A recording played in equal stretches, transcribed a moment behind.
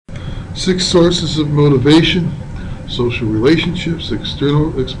6 sources of motivation: social relationships,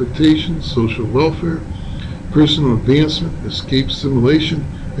 external expectations, social welfare, personal advancement, escape simulation,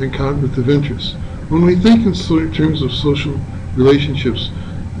 and cognitive interests. When we think in terms of social relationships,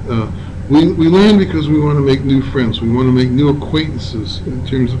 we learn because we want to make new friends. We want to make new acquaintances in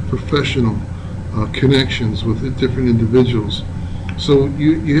terms of professional connections with different individuals. So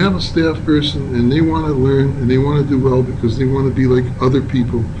you have a staff person, and they want to learn and they want to do well because they want to be like other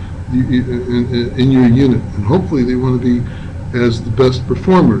people in your unit, and hopefully they want to be as the best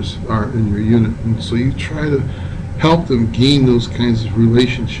performers are in your unit. And so you try to help them gain those kinds of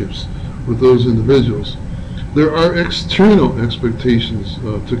relationships with those individuals. There are external expectations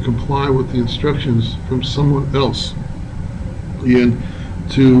to comply with the instructions from someone else and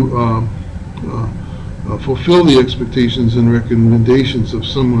to fulfill the expectations and recommendations of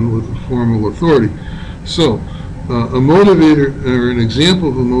someone with a formal authority. So a motivator, or an example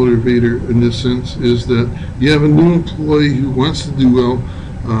of a motivator in this sense, is that you have a new employee who wants to do well.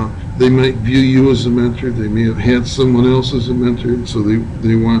 They might view you as a mentor. They may have had someone else as a mentor, and so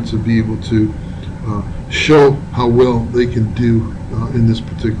they want to be able to show how well they can do in this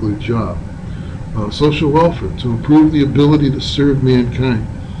particular job. Social welfare, to improve the ability to serve mankind,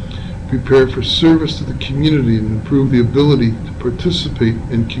 prepare for service to the community, and improve the ability to participate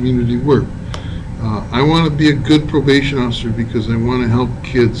in community work. I want to be a good probation officer because I want to help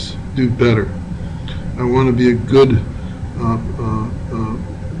kids do better. I want to be a good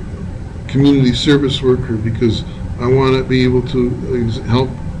community service worker because I want to be able to help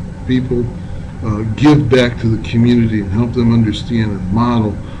people give back to the community and help them understand and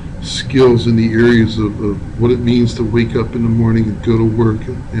model skills in the areas of what it means to wake up in the morning and go to work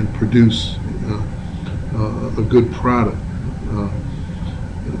and produce a good product,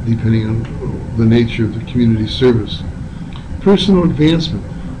 depending on the nature of the community service. Personal advancement,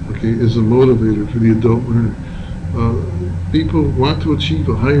 is a motivator for the adult learner. People want to achieve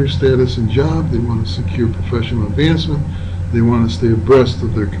a higher status and job. They want to secure professional advancement. They want to stay abreast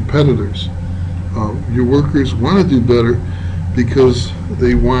of their competitors. Your workers want to do better because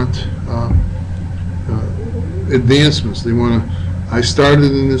they want advancements. They want to. I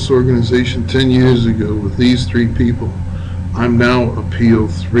started in this organization 10 years ago with these 3 people. I'm now a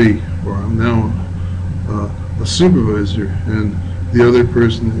PO3, or I'm now a supervisor, and the other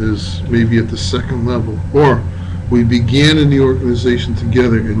person is maybe at the 2nd level. Or we began in the organization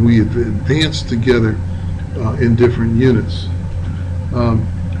together and we advanced together in different units.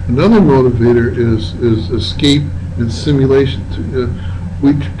 Another motivator is escape and simulation.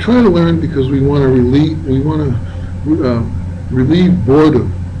 We try to learn because we want to relieve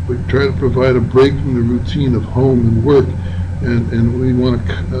boredom. We try to provide a break from the routine of home and work, and we want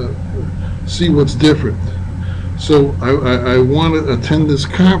to see what's different. So I want to attend this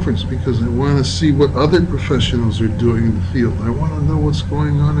conference because I want to see what other professionals are doing in the field. I want to know what's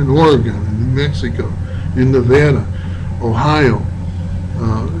going on in Oregon, in New Mexico, in Nevada, Ohio,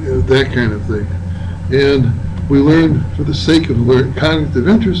 that kind of thing. And we learn for the sake of learning. Cognitive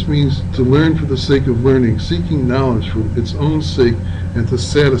interest means to learn for the sake of learning, seeking knowledge for its own sake and to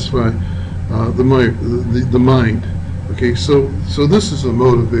satisfy the mind. Okay, so this is a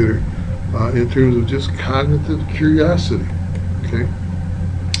motivator in terms of just cognitive curiosity. Okay,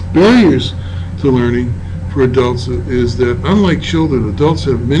 barriers to learning for adults is that, unlike children, adults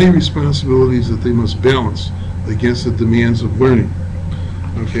have many responsibilities that they must balance against the demands of learning.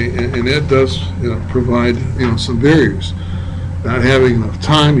 Okay, and that does provide some barriers. Not having enough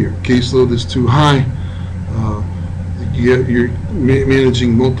time, your caseload is too high, you're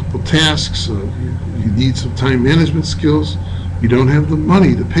managing multiple tasks, you need some time management skills, you don't have the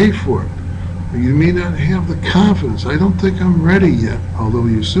money to pay for it, you may not have the confidence. I don't think I'm ready yet, although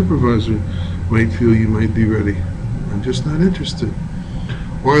your supervisor might feel you might be ready. I'm just not interested.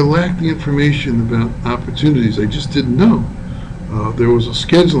 Or I lack the information about opportunities. I just didn't know. There was a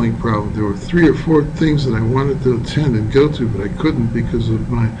scheduling problem. There were 3 or 4 things that I wanted to attend and go to, but I couldn't because of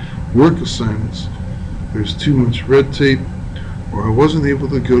my work assignments. There's too much red tape, or I wasn't able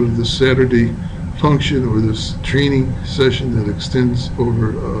to go to the Saturday function or this training session that extends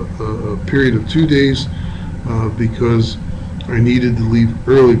over a period of 2 days because I needed to leave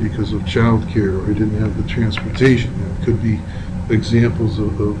early because of childcare, or I didn't have the transportation. It could be examples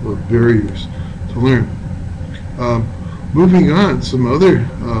of barriers to learn. Moving on, some other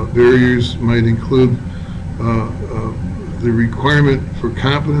barriers might include the requirement for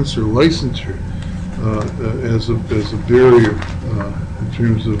competence or licensure as a barrier in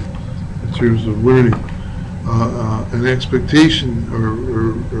terms of learning. An expectation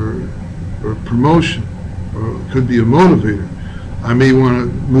or promotion, or it could be a motivator. I may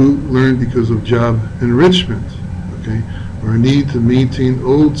want to learn because of job enrichment, okay? Or a need to maintain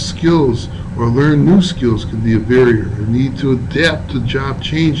old skills or learn new skills could be a barrier. A need to adapt to job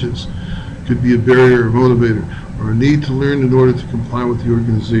changes could be a barrier or motivator. Or a need to learn in order to comply with the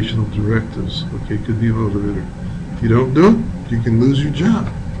organizational directives, okay, could be a motivator. If you don't do it, you can lose your job.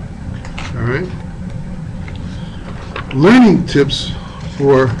 All right? Learning tips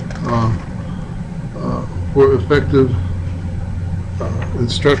for effective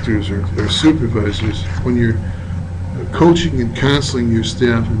instructors or supervisors when you're coaching and counseling your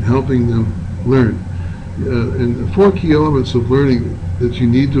staff and helping them learn. And the 4 key elements of learning that you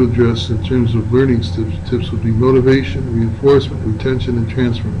need to address in terms of learning tips would be motivation, reinforcement, retention, and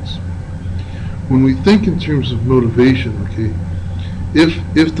transference. When we think in terms of motivation, okay,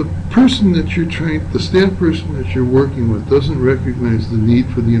 if the person that you're the staff person that you're working with doesn't recognize the need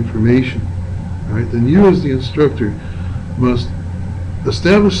for the information, all right, then you as the instructor must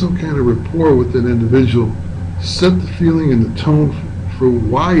establish some kind of rapport with that individual, set the feeling and the tone for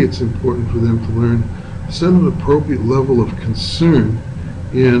why it's important for them to learn, set an appropriate level of concern,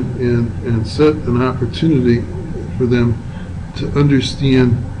 and set an opportunity for them to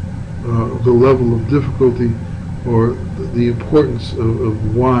understand the level of difficulty or the importance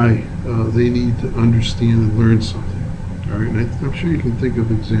of why they need to understand and learn something. All right, and I'm sure you can think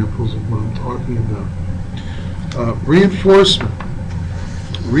of examples of what I'm talking about. Reinforcement.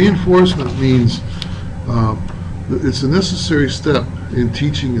 Reinforcement means it's a necessary step in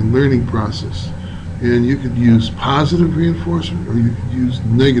teaching and learning process. And you could use positive reinforcement or you could use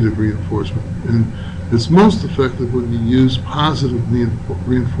negative reinforcement. And it's most effective when you use positive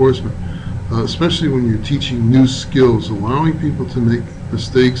reinforcement, especially when you're teaching new skills, allowing people to make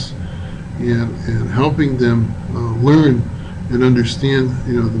mistakes and helping them learn and understand,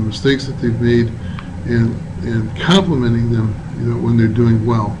 the mistakes that they've made, and complimenting them, when they're doing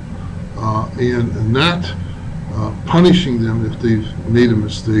well, and not punishing them if they've made a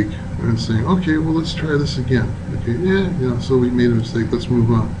mistake, and saying, okay, well, let's try this again. Okay, yeah, so we made a mistake, let's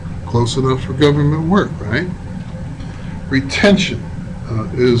move on. Close enough for government work, right? Retention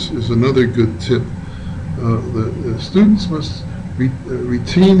is another good tip. The students must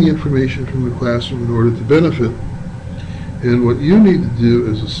retain the information from the classroom in order to benefit. And what you need to do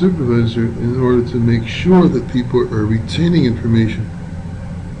as a supervisor in order to make sure that people are retaining information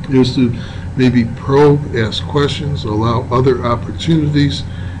is to maybe probe, ask questions, allow other opportunities,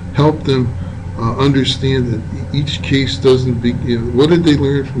 help them understand that each case doesn't be, what did they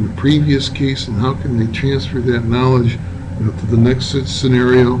learn from the previous case and how can they transfer that knowledge to the next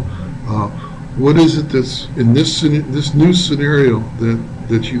scenario. What is it that's in this new scenario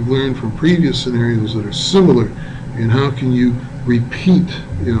that you've learned from previous scenarios that are similar, and how can you repeat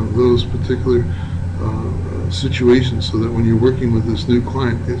those particular situations so that when you're working with this new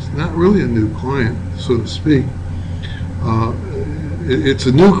client, it's not really a new client, so to speak. It's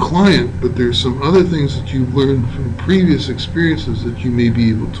a new client, but there's some other things that you've learned from previous experiences that you may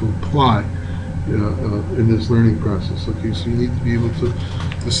be able to apply in this learning process. Okay, so you need to be able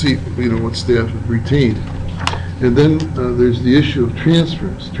to see what staff have retained. And then there's the issue of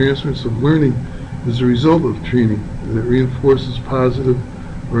transference. Transference of learning is a result of training, and it reinforces positive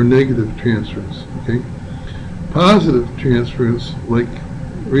or negative transference. Okay, positive transference, like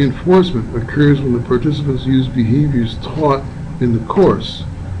reinforcement, occurs when the participants use behaviors taught in the course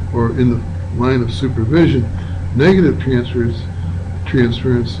or in the line of supervision. Negative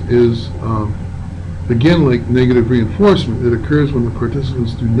transference is again like negative reinforcement. It occurs when the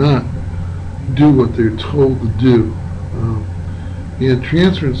participants do not do what they're told to do. And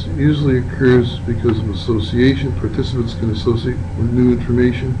transference usually occurs because of association. Participants can associate with new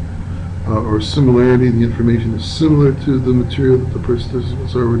information or similarity. The information is similar to the material that the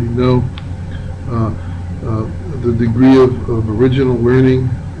participants already know. The degree of original learning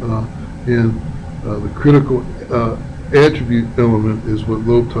and the critical attribute element is what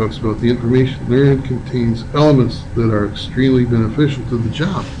Loeb talks about. The information learned contains elements that are extremely beneficial to the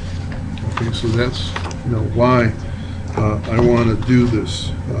job. Okay, so that's why I want to do this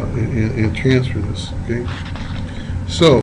and transfer this. Okay, so